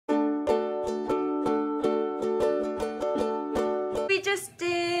just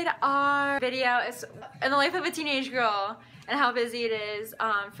did our video. It's in the life of a teenage girl and how busy it is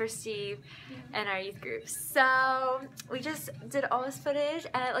for Steve and our youth group. So we just did all this footage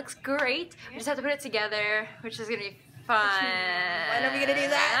and it looks great. We just have to put it together, which is gonna be fun. When are we gonna do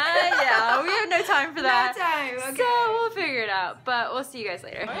that? Yeah, we have no time for that. No time, okay. So we'll figure it out, but we'll see you guys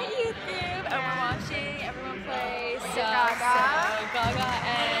later. Our youth group, and we're watching everyone play stuff. Gaga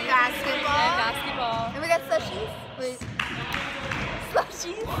and basketball. And we got slushies. Wait.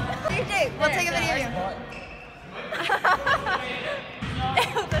 Slushies? DJ, we'll take a video of you.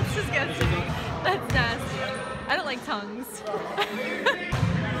 Ew, that's disgusting. That's nasty. I don't like tongues.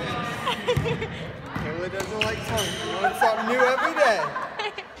 Kayla doesn't like tongues. You learn something new every day.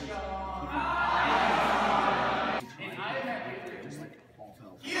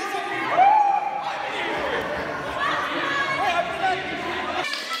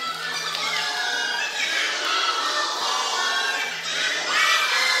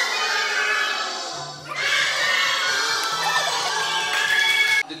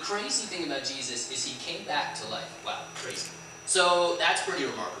 The crazy thing about Jesus is he came back to life. Wow, crazy. So that's pretty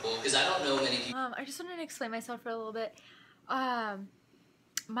remarkable because I don't know many people. I just wanted to explain myself for a little bit. My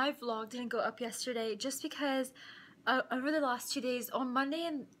vlog didn't go up yesterday just because over the last 2 days, on Monday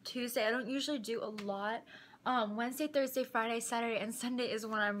and Tuesday, I don't usually do a lot. Wednesday, Thursday, Friday, Saturday, and Sunday is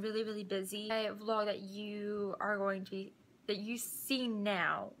when I'm really, really busy. My vlog that you are going to be, that you see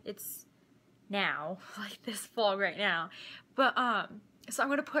now, it's now, like this vlog right now. But, so I'm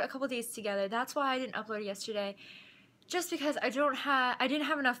going to put a couple days together. That's why I didn't upload it yesterday. Just because I didn't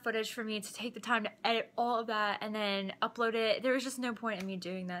have enough footage for me to take the time to edit all of that and then upload it. There was just no point in me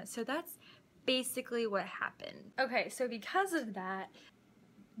doing that. So that's basically what happened. Okay, so because of that,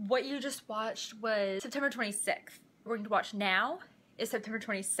 what you just watched was September 26th. We're going to watch now is September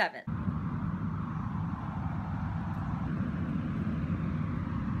 27th.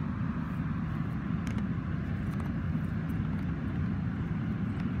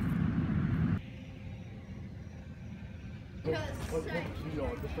 Okay,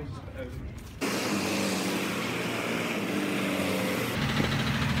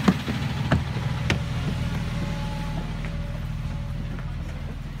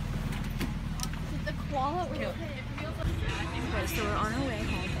 so we're on our way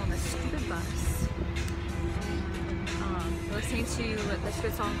home on the stupid bus. We're listening to this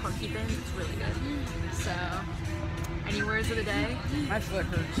good song called Keep In. It's really good. So, any words of the day? My foot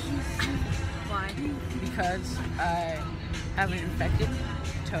hurts. Why? Because I have an infected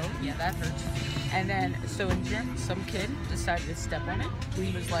toe. Yeah, that hurts. And then, so in gym, some kid decided to step on it.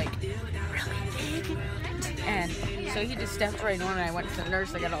 He was like, really big. And so he just stepped right on it. I went to the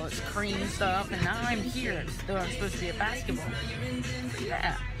nurse, I got all this cream stuff, and now I'm here. Though I'm supposed to be at basketball.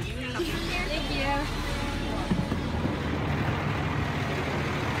 Yeah. Thank you.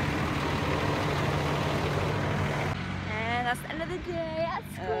 And that's the end of the day at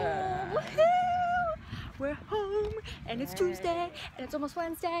school. Woohoo! We're home, and it's Tuesday, and it's almost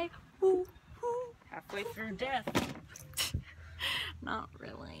Wednesday. Woo, woo. Halfway through death. Not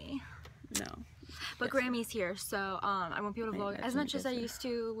really. No. But Grammy's here, so I won't be able to vlog as much as I used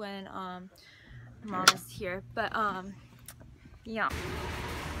to when Mom is here. But yeah.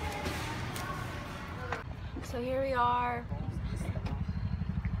 So here we are.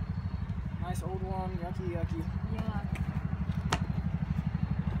 Nice old one, yucky yucky. Yeah.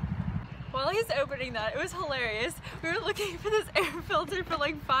 While he's opening that, it was hilarious. We were looking for this air filter for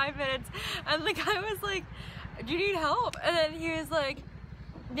like 5 minutes, and the guy was like, "Do you need help?" And then he was like,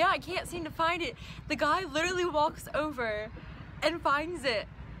 "Yeah, I can't seem to find it." The guy literally walks over and finds it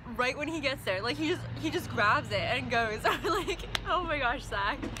right when he gets there. Like he just grabs it and goes. I'm like, oh my gosh,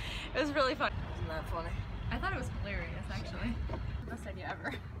 Zach. It was really fun. Isn't that funny? I thought it was hilarious, actually. Best idea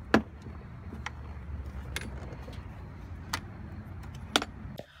ever.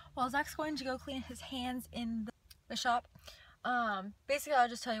 While Zach's going to go clean his hands in the shop, basically I'll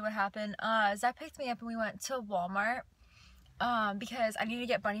just tell you what happened. Zach picked me up and we went to Walmart because I needed to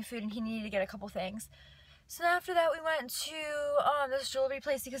get Bunny food and he needed to get a couple things. So then after that we went to this jewelry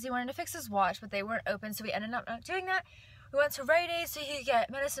place because he wanted to fix his watch, but they weren't open, so we ended up not doing that. We went to Rite Aid so he could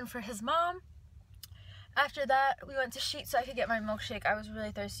get medicine for his mom. After that, we went to Sheetz so I could get my milkshake. I was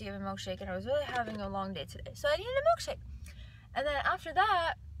really thirsty of a milkshake and I was really having a long day today, so I needed a milkshake. And then after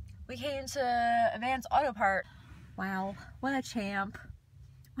that, we came to Advanced Auto Part. Wow, what a champ.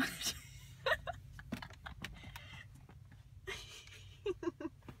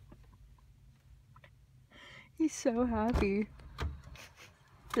 He's so happy.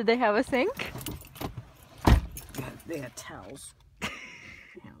 Did they have a sink? They had towels.